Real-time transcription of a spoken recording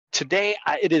today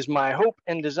it is my hope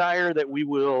and desire that we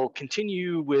will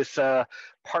continue with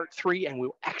part 3, and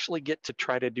we'll actually get to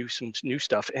try to do some new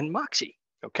stuff in Moxie.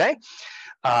 Okay,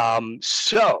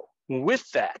 so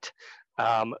with that,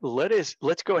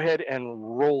 let's go ahead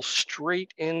and roll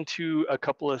straight into a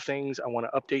couple of things. I want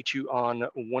to update you on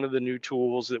one of the new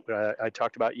tools that I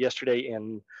talked about yesterday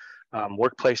in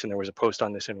Workplace, and there was a post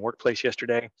on this in Workplace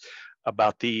yesterday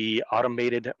about the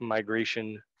automated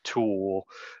migration tool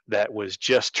that was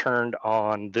just turned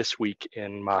on this week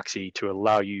in Moxie to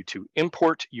allow you to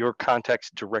import your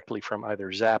contacts directly from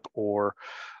either Zap or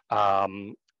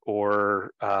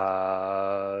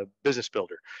Business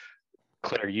Builder.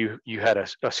 Claire, you had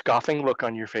a scoffing look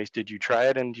on your face. Did you try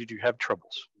it, and did you have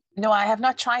troubles? No, I have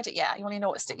not tried it yet. I only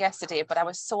noticed it yesterday, but I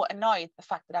was so annoyed the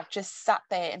fact that I've just sat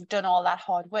there and done all that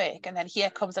hard work, and then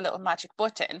here comes a little magic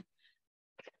button.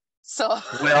 So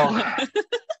well,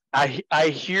 I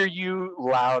hear you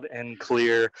loud and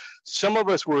clear. Some of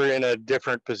us were in a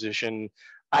different position.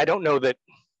 I don't know that.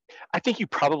 I think you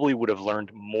probably would have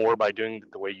learned more by doing it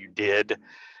the way you did,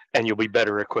 and you'll be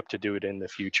better equipped to do it in the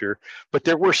future. But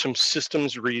there were some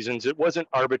systems reasons. It wasn't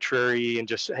arbitrary and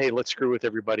just, hey, let's screw with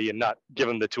everybody and not give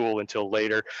them the tool until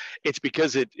later. It's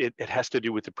because it has to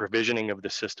do with the provisioning of the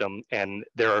system, and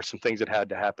there are some things that had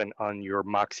to happen on your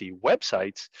Moxie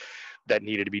websites that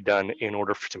needed to be done in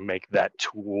order to make that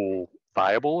tool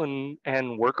viable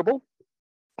and workable.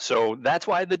 So that's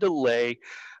why the delay.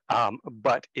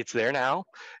 But it's there now.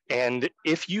 And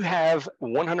if you have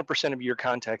 100% of your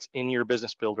contacts in your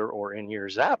Business Builder or in your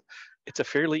Zap, it's a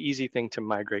fairly easy thing to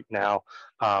migrate now.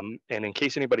 And in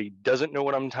case anybody doesn't know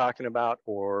what I'm talking about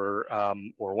or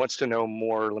wants to know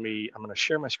more, I'm going to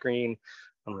share my screen.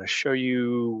 I'm going to show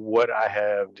you what I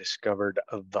have discovered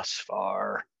thus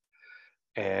far,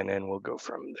 and then we'll go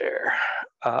from there.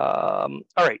 All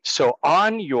right, so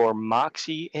on your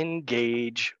Moxie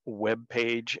Engage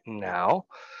webpage now,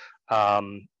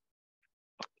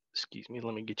 excuse me,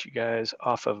 let me get you guys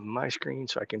off of my screen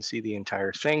so I can see the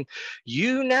entire thing.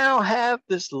 You now have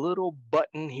this little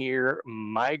button here,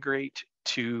 Migrate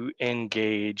to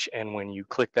Engage, and when you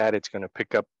click that, it's going to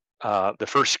pick up the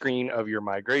first screen of your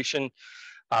migration,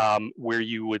 where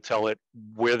you would tell it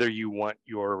whether you want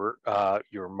your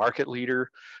market leader,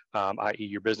 i.e.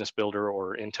 your Business Builder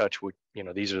or In Touch with,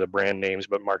 these are the brand names,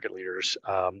 but market leaders,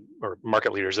 or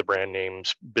market leaders, the brand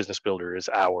names, Business Builder is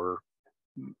our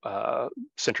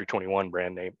Century 21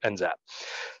 brand name, and Zap.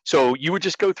 So you would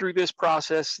just go through this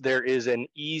process. There is an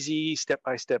easy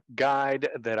step-by-step guide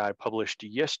that I published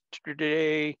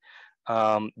yesterday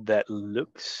that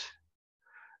looks,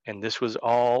 and this was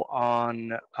all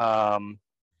on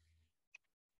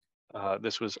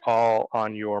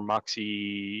your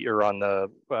Moxie or on the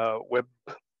web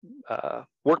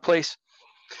Workplace,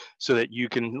 so that you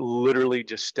can literally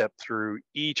just step through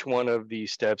each one of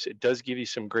these steps. It does give you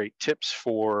some great tips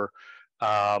for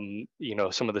some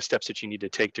of the steps that you need to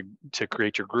take to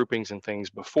create your groupings and things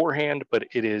beforehand, but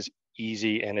it is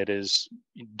easy, and it is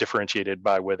differentiated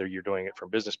by whether you're doing it from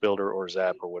Business Builder or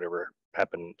Zap or whatever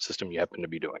system you happen to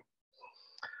be doing.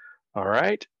 All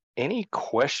right. Any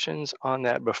questions on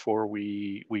that before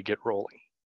we get rolling?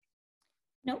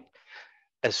 Nope.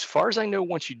 As far as I know,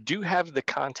 once you do have the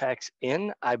contacts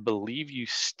in, I believe you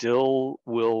still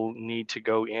will need to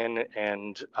go in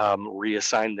and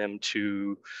reassign them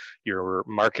to your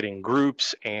marketing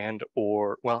groups I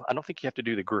don't think you have to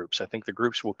do the groups. I think the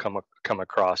groups will come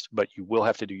across, but you will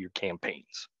have to do your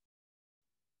campaigns.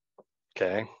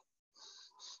 Okay.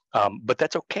 But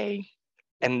that's okay.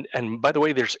 And by the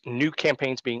way, there's new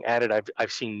campaigns being added.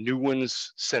 I've seen new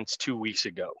ones since 2 weeks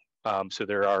ago. So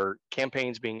there are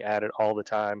campaigns being added all the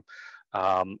time.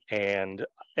 And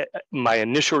my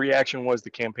initial reaction was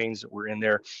the campaigns that were in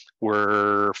there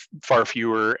were far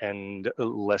fewer and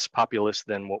less populous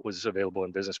than what was available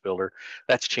in Business Builder.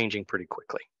 That's changing pretty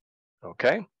quickly.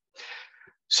 Okay.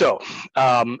 So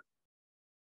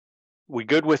we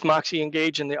good with Moxie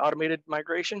Engage and the automated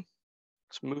migration?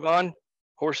 Let's move on.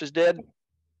 Horse is dead.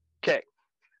 Okay.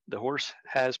 The horse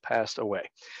has passed away.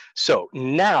 So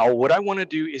now what I want to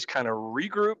do is kind of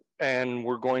regroup, and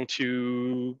we're going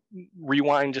to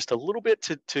rewind just a little bit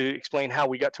to explain how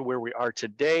we got to where we are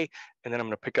today, and then I'm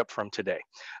going to pick up from today.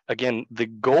 Again, the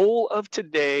goal of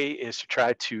today is to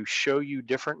try to show you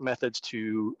different methods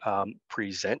to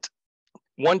present.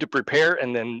 One, to prepare,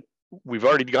 and then we've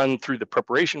already gone through the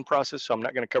preparation process, so I'm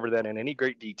not going to cover that in any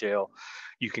great detail.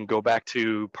 You can go back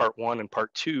to part 1 and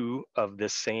part 2 of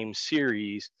this same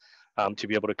series to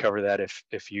be able to cover that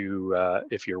if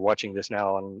you're watching this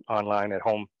now online at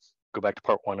home. Go back to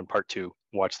part 1 and part 2,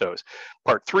 watch those.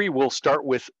 Part 3, we'll start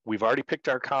with, we've already picked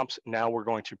our comps. Now we're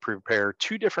going to prepare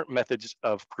 2 different methods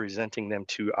of presenting them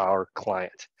to our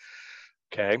client.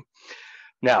 Okay.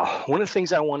 Now, one of the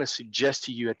things I want to suggest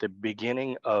to you at the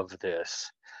beginning of this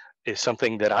is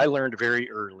something that I learned very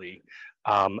early.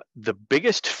 The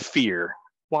biggest fear,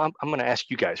 well, I'm going to ask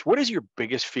you guys, what is your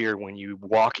biggest fear when you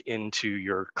walk into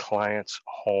your client's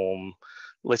home?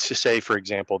 Let's just say, for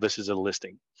example, this is a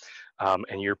listing,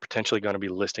 and you're potentially going to be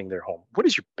listing their home. What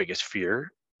is your biggest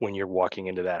fear when you're walking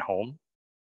into that home?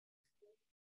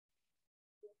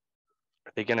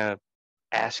 Are they going to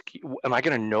ask you, am I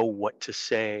going to know what to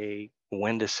say,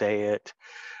 when to say it?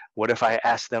 What if I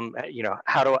ask them,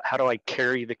 how do I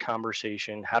carry the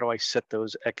conversation? How do I set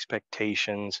those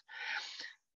expectations?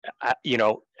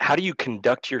 How do you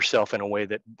conduct yourself in a way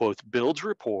that both builds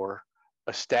rapport,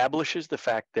 establishes the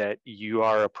fact that you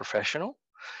are a professional,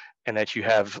 and that you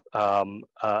have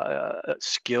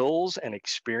skills and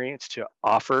experience to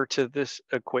offer to this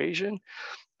equation,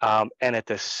 and at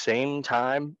the same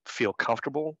time feel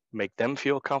comfortable, make them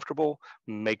feel comfortable,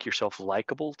 make yourself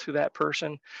likable to that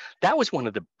person? That was one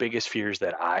of the biggest fears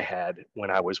that I had when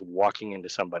I was walking into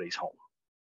somebody's home.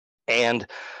 And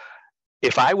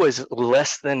if I was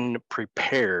less than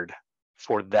prepared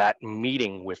for that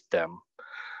meeting with them,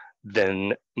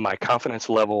 then my confidence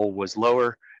level was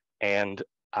lower, and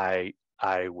I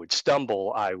would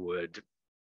stumble, I would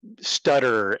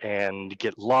stutter and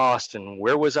get lost, and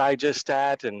where was I just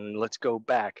at, and let's go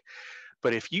back.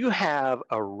 But if you have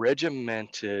a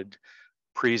regimented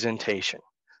presentation,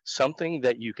 something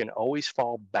that you can always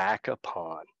fall back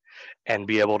upon and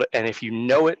be able to, and if you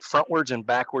know it frontwards and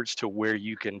backwards to where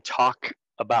you can talk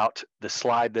about the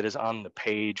slide that is on the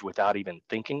page without even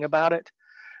thinking about it.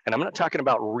 And I'm not talking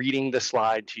about reading the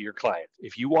slide to your client.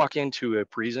 If you walk into a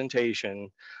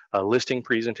presentation, a listing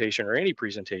presentation, or any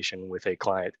presentation with a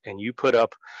client, and you put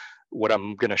up what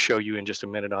I'm going to show you in just a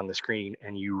minute on the screen,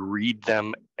 and you read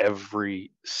them every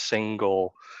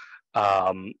single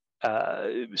word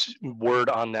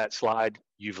on that slide,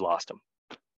 you've lost them.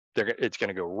 It's going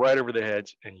to go right over their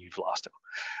heads, and you've lost them.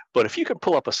 But if you could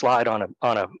pull up a slide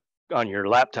on your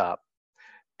laptop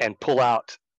and pull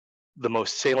out the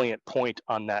most salient point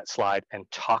on that slide and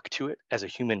talk to it as a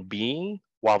human being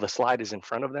while the slide is in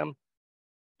front of them,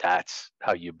 that's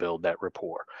how you build that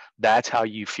rapport. That's how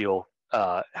you feel,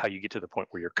 how you get to the point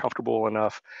where you're comfortable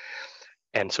enough.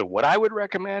 And so what I would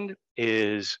recommend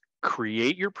is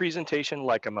create your presentation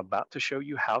like I'm about to show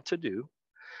you how to do.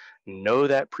 Know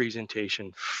that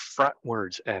presentation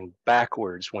frontwards and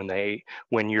backwards. When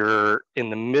you're in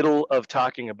the middle of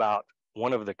talking about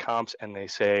one of the comps and they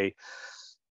say,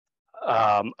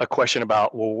 a question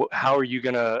about, well, how are you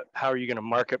gonna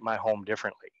market my home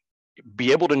differently?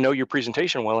 Be able to know your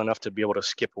presentation well enough to be able to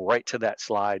skip right to that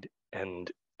slide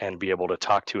and be able to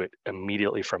talk to it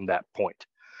immediately from that point.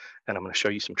 And I'm going to show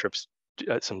you some tips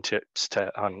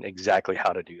on exactly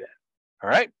how to do that. All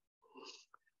right.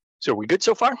 So are we good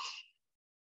so far?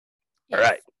 Yes. All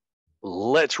right.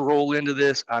 Let's roll into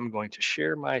this. I'm going to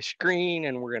share my screen,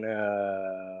 and we're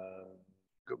gonna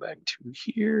go back to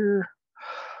here.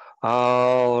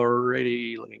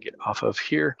 Alrighty, let me get off of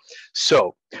here.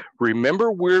 So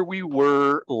remember where we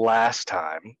were last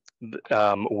time.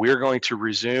 We're going to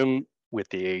resume with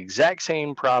the exact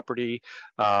same property,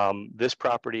 this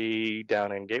property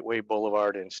down in Gateway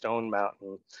Boulevard in Stone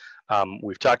Mountain.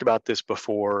 We've talked about this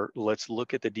before. Let's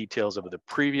look at the details of the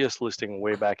previous listing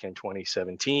way back in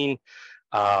 2017.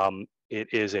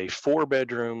 It is a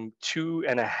 4-bedroom,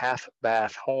 2.5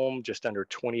 bath home, just under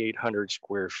 2,800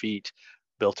 square feet,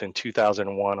 built in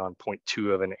 2001 on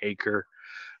 0.2 of an acre.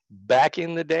 Back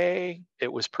in the day,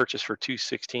 it was purchased for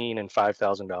 $216,000 and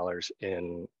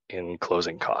 $5,000 in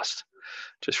closing costs.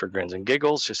 Just for grins and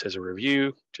giggles, just as a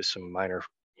review, just some minor,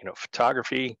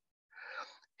 photography.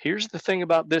 Here's the thing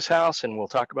about this house, and we'll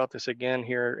talk about this again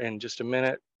here in just a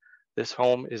minute. This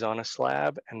home is on a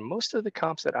slab, and most of the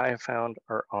comps that I have found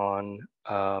are on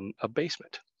a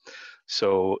basement.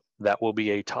 So that will be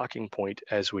a talking point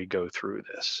as we go through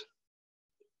this.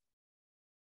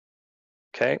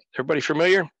 Okay, everybody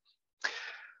familiar?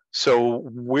 So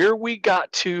where we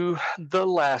got to the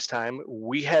last time,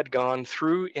 we had gone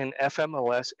through in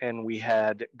FMLS, and we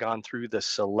had gone through the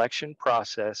selection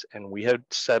process, and we had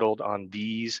settled on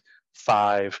these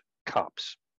 5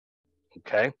 comps.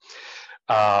 Okay.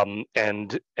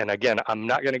 And again, I'm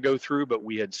not going to go through, but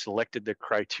we had selected the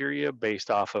criteria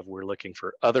based off of, we're looking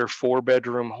for other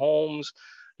 4-bedroom homes,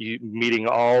 meeting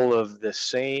all of the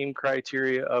same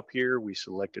criteria up here. We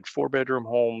selected 4-bedroom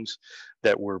homes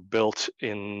that were built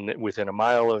within a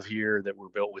mile of here, that were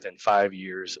built within 5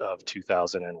 years of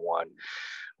 2001.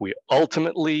 We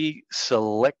ultimately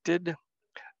selected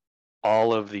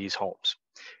all of these homes.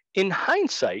 In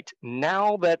hindsight,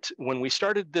 now that when we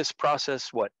started this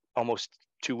process, almost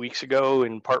 2 weeks ago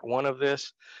in part one of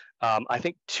this, I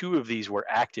think two of these were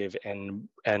active, and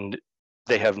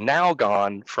they have now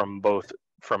gone from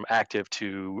active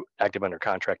to active under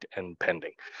contract and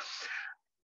pending.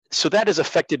 So that has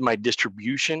affected my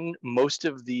distribution. Most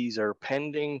of these are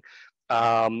pending,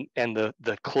 and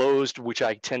the closed, which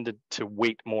I tended to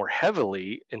weight more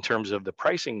heavily in terms of the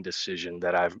pricing decision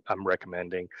that I'm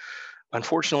recommending.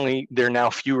 Unfortunately, they're now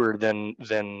fewer than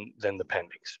the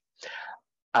pendings.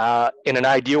 In an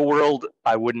ideal world,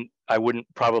 I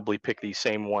wouldn't probably pick these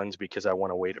same ones because I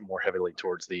want to weight it more heavily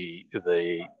towards the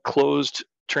closed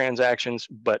transactions.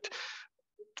 But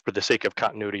for the sake of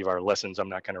continuity of our lessons, I'm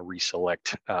not going to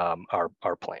reselect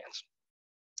our plans.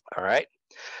 All right.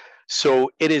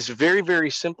 So it is very, very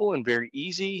simple and very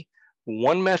easy.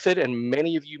 One method, and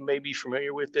many of you may be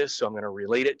familiar with this, so I'm going to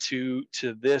relate it to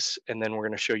this, and then we're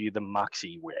going to show you the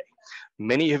Moxie way.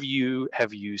 Many of you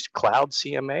have used Cloud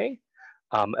CMA.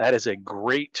 That is a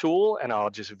great tool, and I'll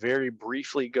just very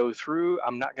briefly go through.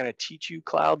 I'm not going to teach you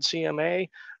Cloud CMA,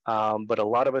 but a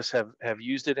lot of us have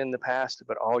used it in the past.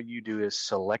 But all you do is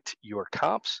select your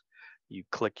comps, you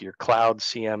click your Cloud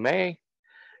CMA,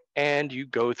 and you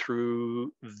go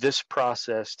through this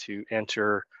process to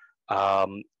enter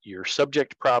your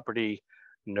subject property.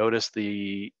 Notice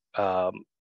the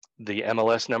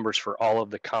MLS numbers for all of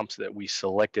the comps that we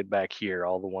selected back here,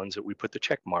 all the ones that we put the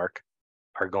check mark,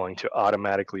 are going to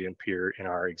automatically appear in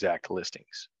our exact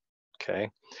listings. Okay.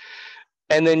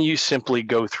 And then you simply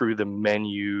go through the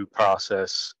menu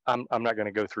process. I'm not going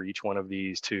to go through each one of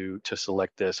these to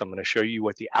select this. I'm going to show you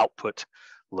what the output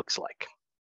looks like.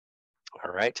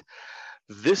 All right.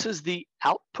 This is the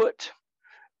output.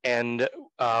 And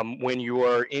when you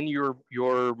are in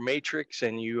your matrix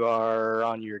and you are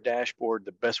on your dashboard,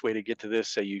 the best way to get to this,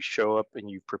 say you show up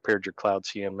and you've prepared your Cloud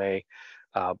CMA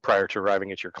prior to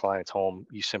arriving at your client's home,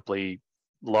 you simply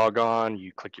log on,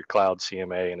 you click your Cloud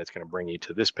CMA, and it's going to bring you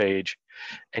to this page.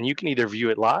 And you can either view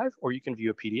it live or you can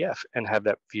view a PDF and have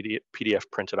that PDF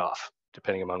printed off,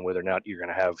 depending on whether or not you're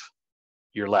going to have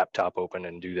your laptop open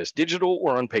and do this digital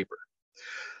or on paper.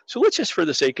 So let's just, for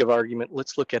the sake of argument,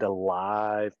 let's look at a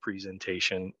live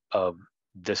presentation of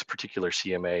this particular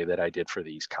CMA that I did for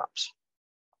these comps.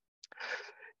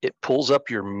 It pulls up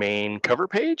your main cover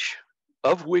page,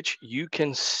 of which you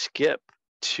can skip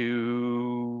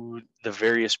to the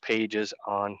various pages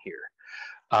on here.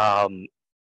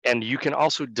 And you can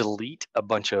also delete a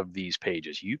bunch of these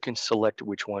pages. You can select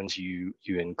which ones you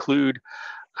include.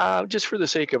 Just for the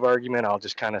sake of argument, I'll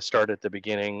just kind of start at the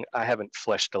beginning. I haven't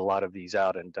fleshed a lot of these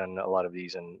out and done a lot of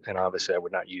these, and obviously I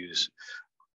would not use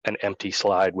an empty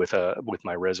slide with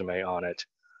my resume on it.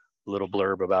 A little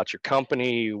blurb about your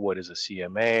company. What is a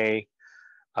CMA?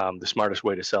 The smartest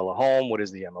way to sell a home. What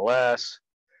is the MLS?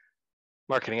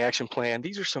 Marketing action plan.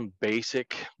 These are some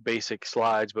basic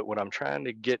slides, but what I'm trying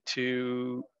to get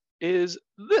to is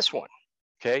this one.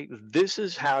 Okay, this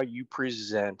is how you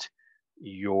present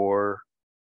your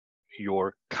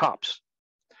comps.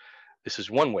 This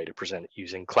is one way to present it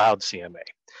using Cloud CMA.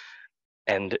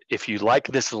 And if you like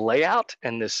this layout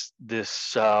and this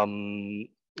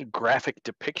graphic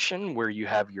depiction where you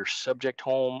have your subject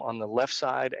home on the left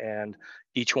side and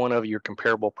each one of your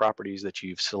comparable properties that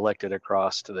you've selected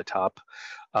across to the top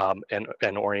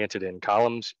and oriented in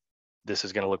columns, this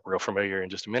is going to look real familiar in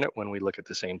just a minute when we look at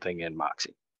the same thing in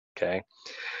Moxie. Okay.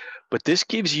 But this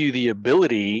gives you the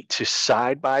ability to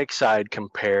side by side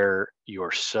compare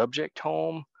your subject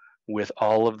home with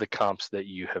all of the comps that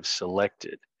you have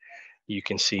selected. You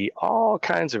can see all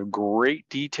kinds of great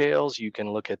details. You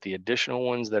can look at the additional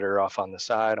ones that are off on the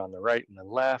side, on the right and the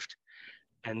left.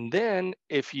 And then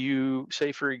if you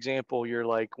say, for example, you're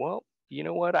like, well, you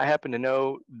know what? I happen to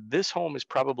know this home is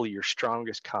probably your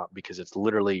strongest comp because it's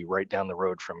literally right down the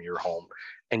road from your home.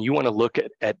 And you want to look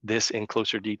at this in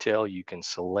closer detail. You can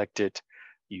select it.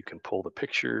 You can pull the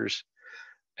pictures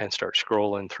and start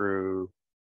scrolling through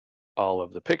all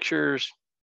of the pictures.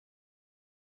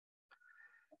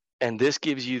 And this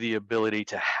gives you the ability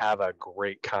to have a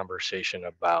great conversation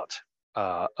about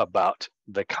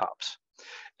the comps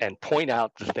and point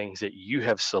out the things that you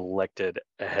have selected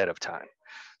ahead of time.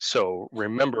 So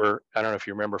remember, I don't know if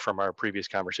you remember from our previous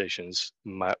conversations,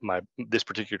 this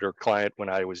particular client, when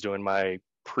I was doing my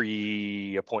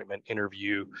pre-appointment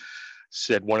interview,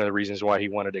 said one of the reasons why he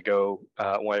wanted to go,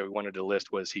 why we wanted to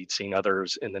list was he'd seen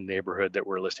others in the neighborhood that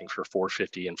were listing for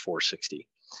 450 and 460.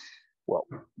 Well,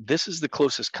 this is the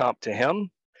closest comp to him.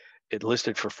 It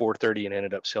listed for 430 and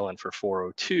ended up selling for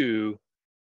 402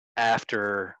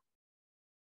 after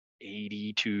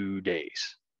 82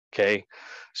 days. Okay.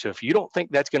 So if you don't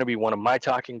think that's going to be one of my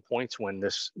talking points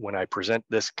when I present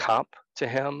this comp to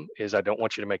him, is I don't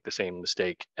want you to make the same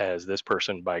mistake as this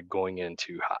person by going in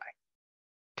too high.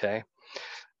 Okay.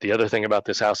 The other thing about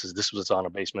this house is this was on a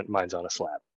basement, mine's on a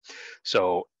slab.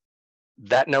 So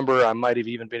that number I might have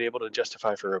even been able to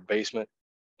justify for a basement.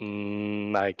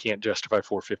 I can't justify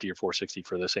 450 or 460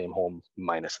 for the same home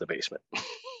minus the basement.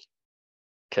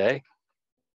 Okay.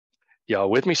 Y'all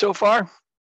with me so far?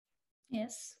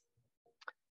 Yes.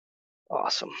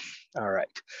 Awesome. All right.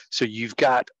 So you've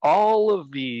got all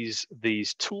of these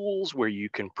tools where you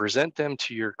can present them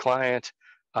to your client,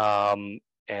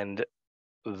 and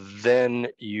then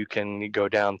you can go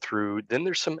down through. Then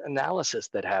there's some analysis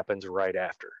that happens right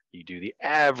after. You do the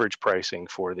average pricing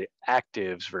for the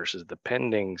actives versus the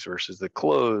pendings versus the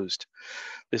closed.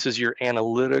 This is your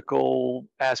analytical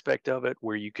aspect of it,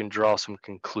 where you can draw some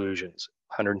conclusions.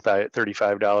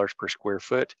 $135 per square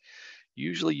foot.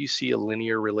 Usually you see a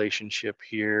linear relationship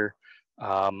here.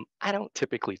 I don't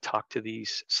typically talk to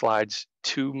these slides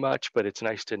too much, but it's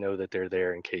nice to know that they're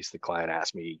there in case the client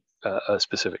asks me a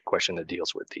specific question that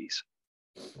deals with these.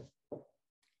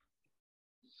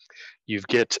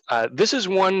 This is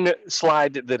one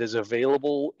slide that is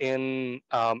available in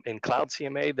Cloud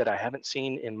CMA that I haven't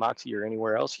seen in Moxie or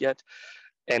anywhere else yet.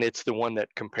 And it's the one that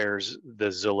compares the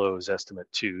Zillow's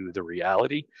estimate to the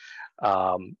reality.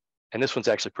 And this one's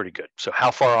actually pretty good. So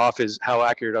how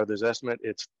accurate are those estimates?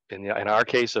 It's in our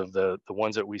case of the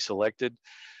ones that we selected,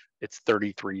 it's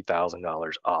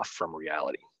 $33,000 off from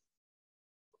reality.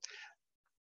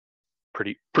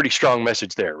 Pretty strong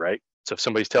message there, right? So if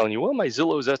somebody's telling you, well, my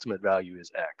Zillow's estimate value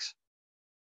is X.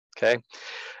 Okay.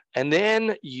 And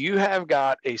then you have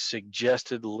got a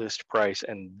suggested list price,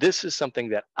 and this is something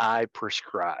that I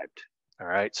prescribed. All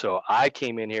right. So I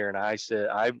came in here and I said,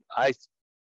 I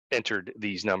entered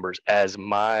these numbers as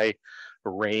my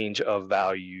range of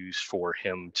values for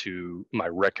him to my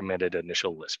recommended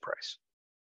initial list price.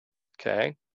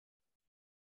 Okay.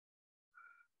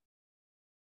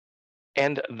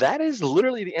 And that is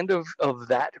literally the end of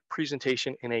that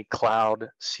presentation in a cloud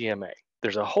CMA.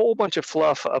 There's a whole bunch of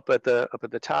fluff up at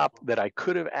the top that I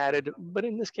could have added, but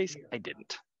in this case, I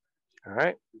didn't. All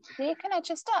right. Can I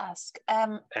just ask?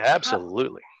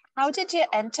 Absolutely. How did you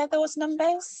enter those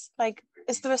numbers? Like,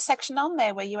 is there a section on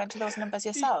there where you enter those numbers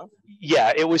yourself?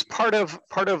 Yeah, it was part of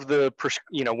the,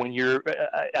 when you're,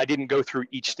 I didn't go through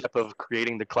each step of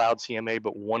creating the cloud CMA,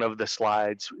 but one of the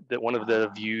slides, one of the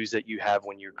views that you have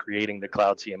when you're creating the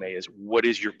cloud CMA is what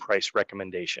is your price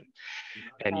recommendation?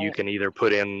 And you can either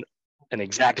put in an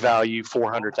exact value,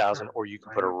 400,000, or you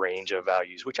can put a range of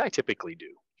values, which I typically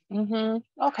do.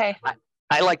 Mm-hmm. Okay.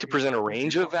 I like to present a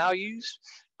range of values.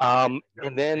 And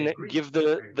then give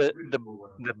the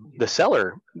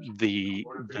seller the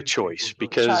choice,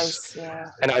 because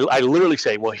and I literally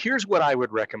say, well, here's what I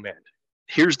would recommend.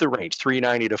 Here's the range,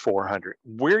 390 to 400.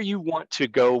 Where you want to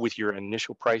go with your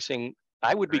initial pricing,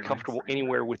 I would be comfortable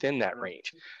anywhere within that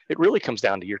range. It really comes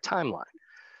down to your timeline.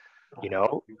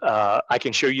 I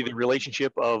can show you the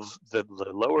relationship of the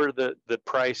lower the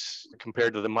price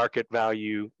compared to the market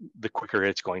value, the quicker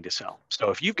it's going to sell.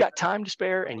 So if you've got time to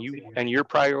spare and your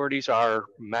priorities are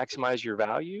maximize your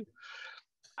value,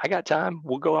 I got time.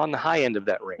 We'll go on the high end of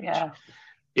that range. Yeah.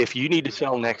 If you need to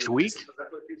sell next week,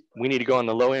 we need to go on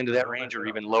the low end of that range or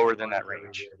even lower than that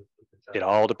range. It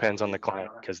all depends on the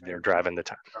client because they're driving the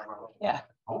time. Yeah.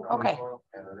 Okay.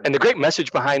 And the great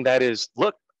message behind that is,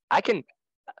 look,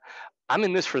 I'm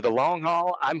in this for the long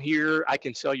haul. I'm here. I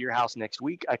can sell your house next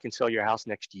week. I can sell your house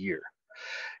next year.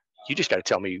 You just got to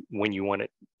tell me when you want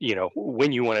it,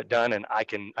 when you want it done, and I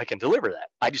can deliver that.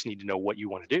 I just need to know what you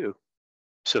want to do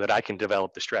so that I can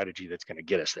develop the strategy that's going to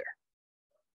get us there.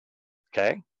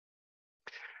 Okay.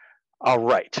 All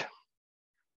right.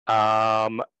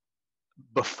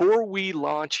 Before we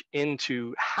launch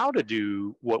into how to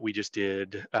do what we just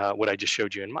did, what I just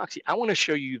showed you in Moxie, I want to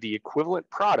show you the equivalent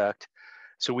product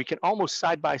so we can almost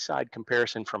side-by-side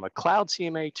comparison from a cloud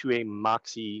CMA to a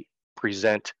Moxie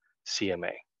Present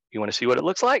CMA. You want to see what it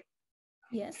looks like?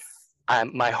 Yes.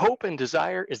 My hope and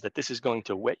desire is that this is going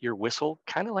to wet your whistle,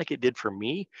 kind of like it did for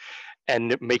me,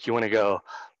 and make you want to go,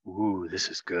 ooh, this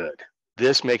is good.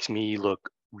 This makes me look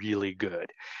really good.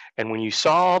 And when you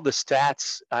saw the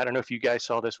stats, I don't know if you guys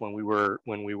saw this when we were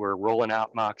rolling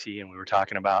out Moxie and we were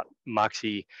talking about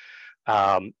Moxie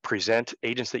Present.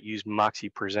 Agents that use Moxie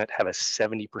Present have a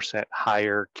 70%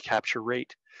 higher capture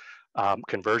rate,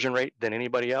 conversion rate than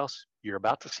anybody else. You're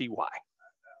about to see why.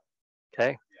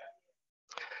 Okay.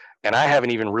 And I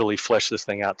haven't even really fleshed this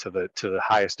thing out to the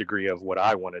highest degree of what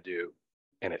I want to do,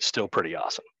 and it's still pretty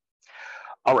awesome.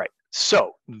 All right.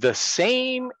 So the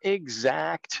same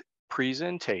exact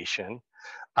presentation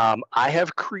I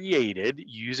have created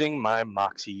using my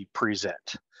Moxie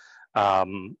Present. I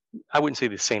wouldn't say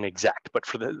the same exact, but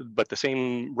the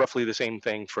same, roughly the same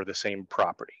thing for the same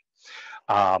property.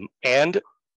 And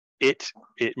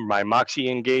my Moxie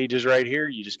Engage is right here.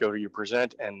 You just go to your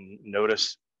present and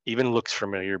notice even looks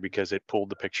familiar because it pulled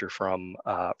the picture from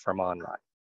online.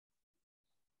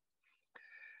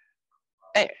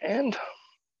 And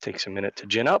takes a minute to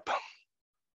gin up.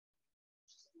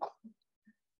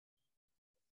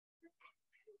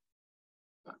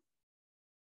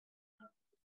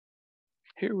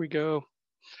 Here we go.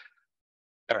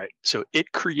 All right, so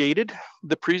it created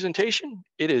the presentation.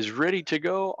 It is ready to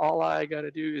go. All I got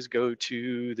to do is go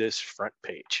to this front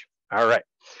page. All right,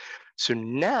 so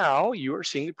now you are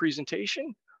seeing the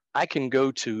presentation. I can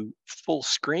go to full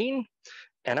screen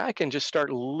and I can just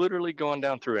start literally going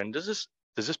down through. And does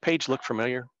this page look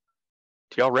familiar?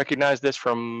 Do y'all recognize this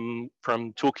from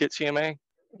Toolkit CMA?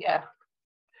 Yeah.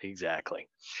 Exactly.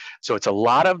 So it's a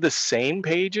lot of the same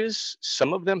pages.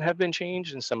 Some of them have been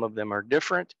changed and some of them are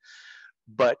different.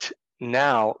 But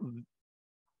now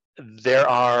there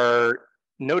are,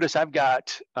 notice I've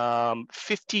got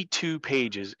 52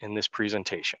 pages in this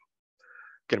presentation.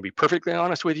 Going to be perfectly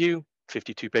honest with you,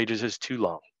 52 pages is too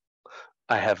long.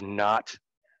 I have not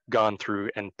gone through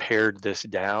and pared this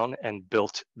down and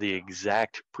built the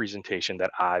exact presentation that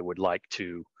I would like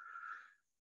to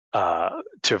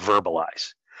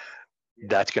verbalize.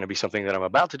 That's going to be something that I'm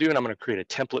about to do, and I'm going to create a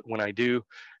template when I do.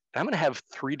 I'm going to have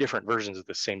 3 different versions of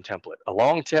the same template: a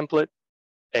long template,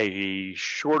 a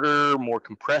shorter, more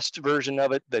compressed version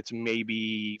of it that's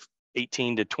maybe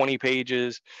 18 to 20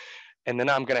 pages, and then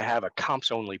I'm going to have a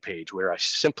comps only page where I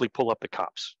simply pull up the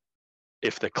comps.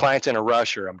 If the client's in a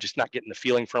rush or I'm just not getting the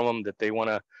feeling from them that they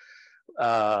want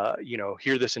to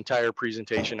hear this entire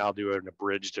presentation, I'll do an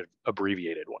abridged,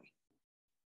 abbreviated one.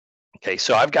 Okay,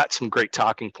 so I've got some great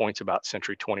talking points about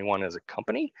Century 21 as a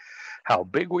company, how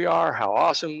big we are, how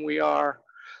awesome we are.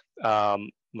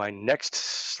 My next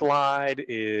slide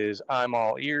is I'm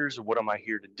all ears. What am I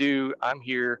here to do? I'm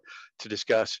here to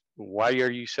discuss why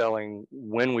are you selling,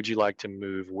 when would you like to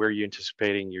move, where are you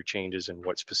anticipating your changes, and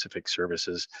what specific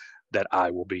services that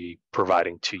I will be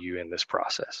providing to you in this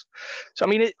process. So, I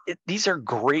mean, these are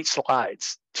great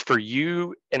slides for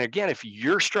you. And again, if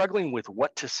you're struggling with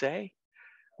what to say,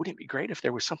 wouldn't it be great if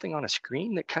there was something on a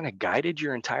screen that kind of guided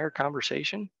your entire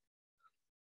conversation?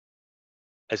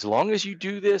 As long as you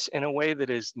do this in a way that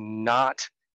is not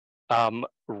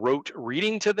rote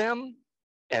reading to them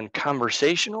and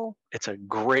conversational, it's a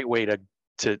great way to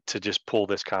just pull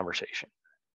this conversation.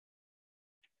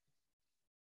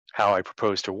 How I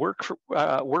propose to work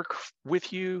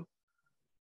with you.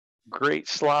 Great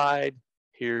slide.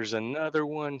 Here's another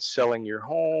one, selling your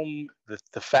home,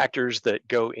 the factors that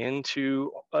go into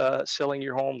selling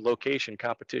your home: location,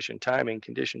 competition, timing,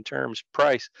 condition, terms,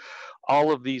 price.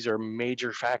 All of these are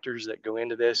major factors that go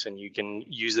into this, and you can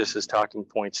use this as talking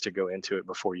points to go into it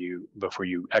before you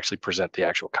actually present the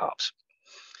actual comps.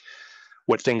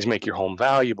 What things make your home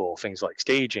valuable? Things like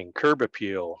staging, curb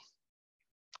appeal.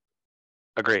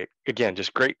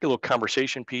 Just great little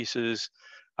conversation pieces.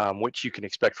 Which you can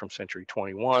expect from Century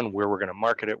 21, where we're going to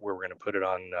market it, where we're going to put it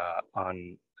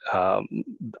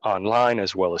online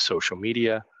as well as social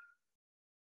media.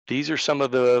 These are some of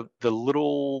the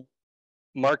little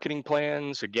marketing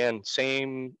plans. Again,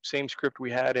 same script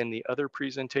we had in the other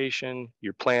presentation,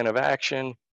 your plan of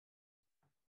action.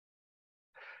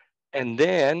 And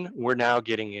then we're now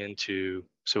getting into,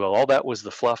 so all that was the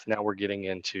fluff. Now we're getting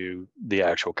into the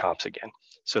actual comps again.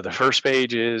 So the first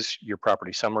page is your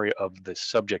property summary of the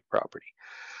subject property.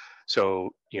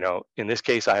 So, in this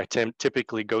case, I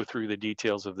typically go through the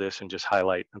details of this and just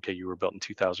highlight, okay, you were built in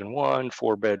 2001,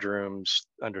 4 bedrooms,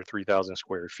 under 3,000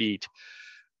 square feet,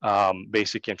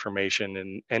 basic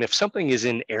information. And if something is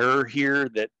in error here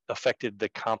that affected the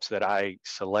comps that I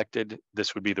selected,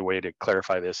 this would be the way to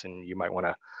clarify this, and you might want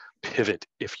to pivot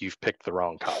if you've picked the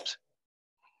wrong comps.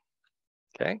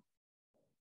 Okay.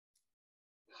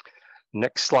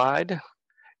 Next slide.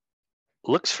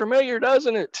 Looks familiar,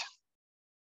 doesn't it?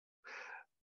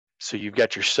 So you've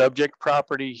got your subject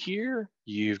property here.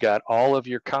 You've got all of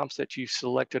your comps that you've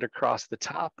selected across the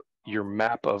top, your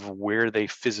map of where they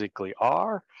physically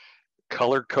are,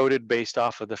 color coded based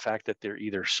off of the fact that they're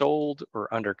either sold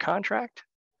or under contract.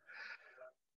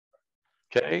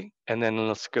 Okay, and then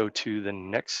let's go to the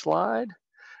next slide.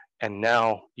 And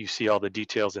now you see all the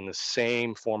details in the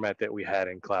same format that we had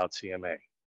in Cloud CMA.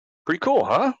 Pretty cool,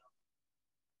 huh?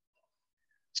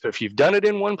 So if you've done it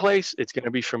in one place, it's going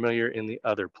to be familiar in the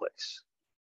other place.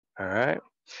 All right.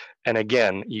 And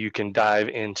again, you can dive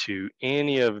into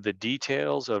any of the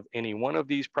details of any one of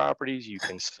these properties. You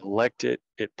can select it,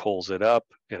 it pulls it up.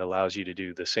 It allows you to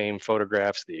do the same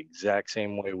photographs the exact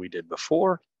same way we did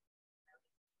before.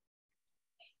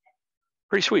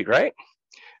 Pretty sweet, right?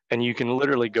 And you can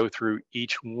literally go through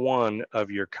each one of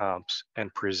your comps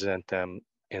and present them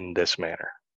in this manner.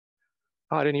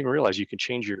 Oh, I didn't even realize you could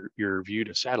change your view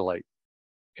to satellite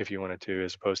if you wanted to,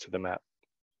 as opposed to the map.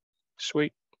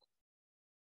 Sweet.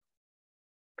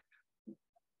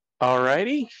 All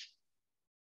righty.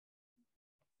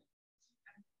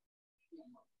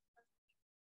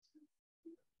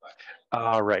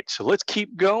 All right, so let's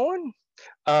keep going.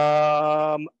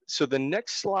 So the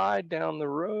next slide down the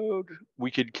road, we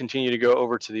could continue to go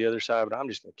over to the other side, but I'm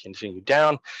just going to continue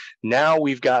down. Now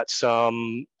we've got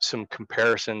some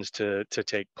comparisons to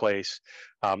take place,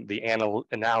 the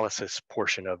analysis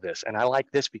portion of this. And I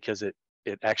like this because it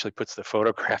actually puts the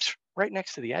photographs right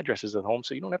next to the addresses of the home,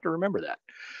 so you don't have to remember that.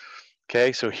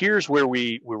 Okay, so here's where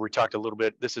we talked a little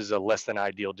bit. This is a less than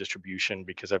ideal distribution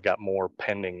because I've got more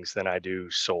pendings than I do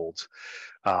solds.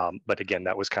 But again,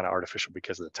 that was kind of artificial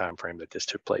because of the time frame that this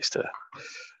took place to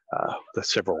the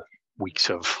several weeks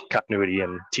of continuity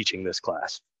and teaching this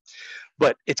class.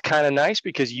 But it's kind of nice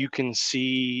because you can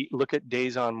see, look at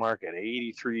days on market,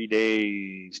 83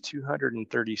 days,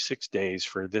 236 days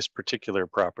for this particular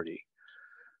property.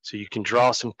 So you can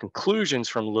draw some conclusions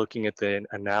from looking at the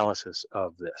analysis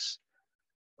of this.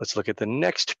 Let's look at the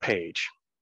next page,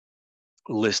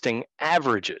 listing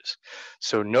averages.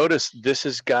 So notice this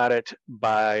has got it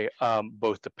by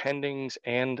both the pendings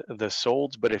and the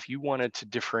solds, but if you wanted to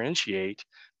differentiate,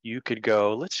 you could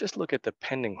go, let's just look at the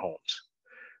pending homes.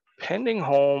 Pending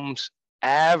homes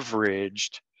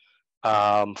averaged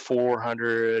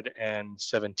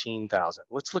 417,000.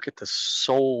 Let's look at the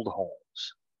sold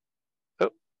homes.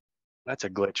 Oh, that's a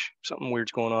glitch. Something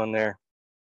weird's going on there.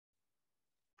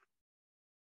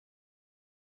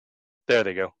 There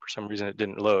they go. For some reason, it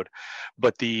didn't load.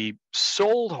 But the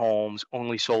sold homes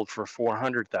only sold for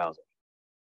 400,000.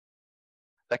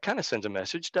 That kind of sends a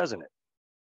message, doesn't it?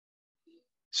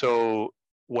 So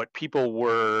what people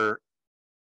were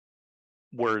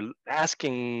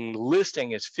asking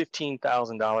listing is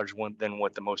 $15,000 than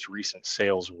what the most recent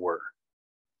sales were.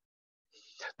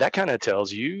 That kind of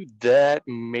tells you that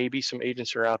maybe some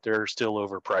agents are out there still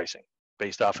overpricing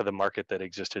based off of the market that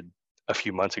existed a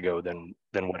few months ago than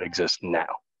what exists now,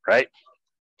 right?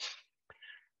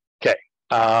 Okay,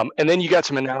 and then you got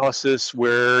some analysis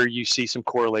where you see some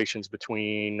correlations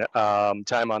between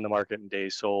time on the market and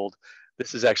days sold.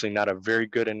 This is actually not a very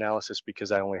good analysis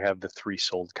because I only have the 3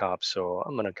 sold comps, so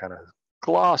I'm going to kind of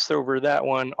gloss over that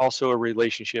one. Also a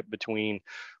relationship between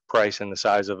price and the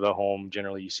size of the home.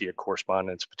 Generally, you see a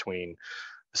correspondence between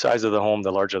the size of the home,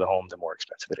 the larger the home, the more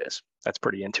expensive it is. That's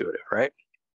pretty intuitive, right?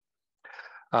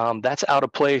 That's out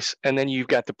of place. And then you've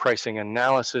got the pricing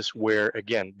analysis where,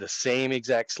 again, the same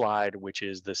exact slide, which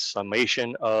is the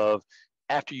summation of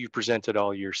after you presented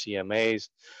all your CMAs,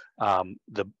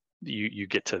 you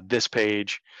get to this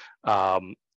page.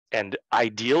 And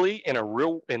ideally in a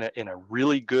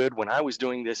really good, when I was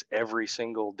doing this every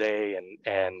single day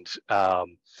and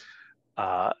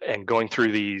going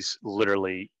through these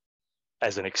literally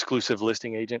as an exclusive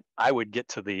listing agent, I would get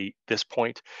to this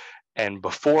point. And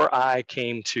before I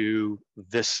came to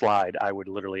this slide, I would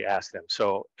literally ask them,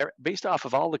 so based off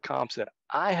of all the comps that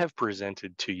I have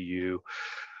presented to you,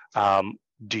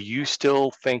 do you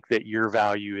still think that your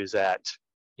value is at,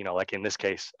 like in this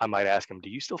case, I might ask him, do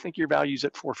you still think your value is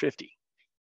at 450?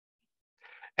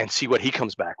 And see what he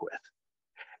comes back with.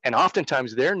 And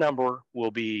oftentimes their number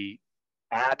will be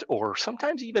at or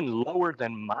sometimes even lower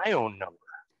than my own number.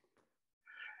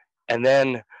 And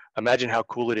then imagine how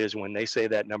cool it is when they say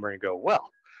that number and go, well,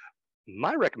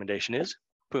 my recommendation is,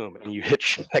 boom, and you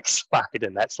hit your next slide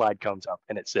and that slide comes up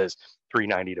and it says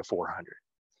 390 to 400.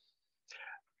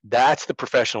 That's the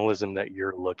professionalism that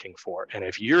you're looking for. And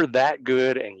if you're that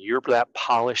good and you're that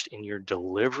polished in your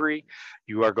delivery,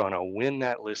 you are going to win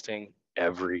that listing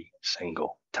every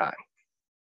single time.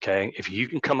 Okay. If you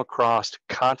can come across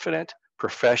confident,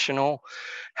 professional,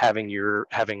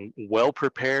 having well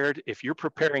prepared, if you're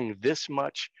preparing this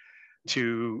much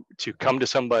to come to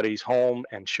somebody's home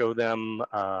and show them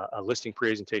a listing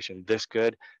presentation this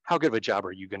good, how good of a job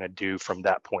are you going to do from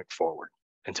that point forward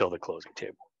until the closing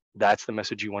table? That's the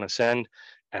message you want to send,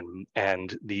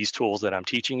 and these tools that I'm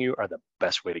teaching you are the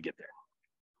best way to get there.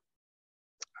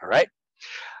 All right.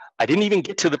 I didn't even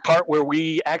get to the part where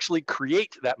we actually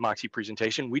create that Moxie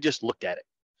presentation. We just looked at it.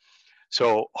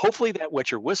 So hopefully that wet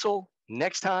your whistle.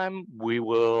 Next time we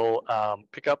will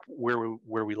pick up where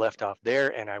we left off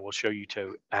there, and I will show you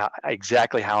to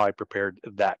exactly how I prepared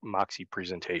that Moxie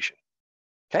presentation.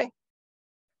 Okay.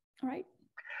 All right.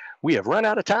 We have run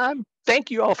out of time.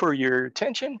 Thank you all for your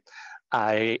attention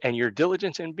and your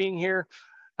diligence in being here.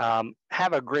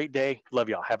 Have a great day. Love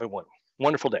y'all. Have a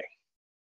wonderful day.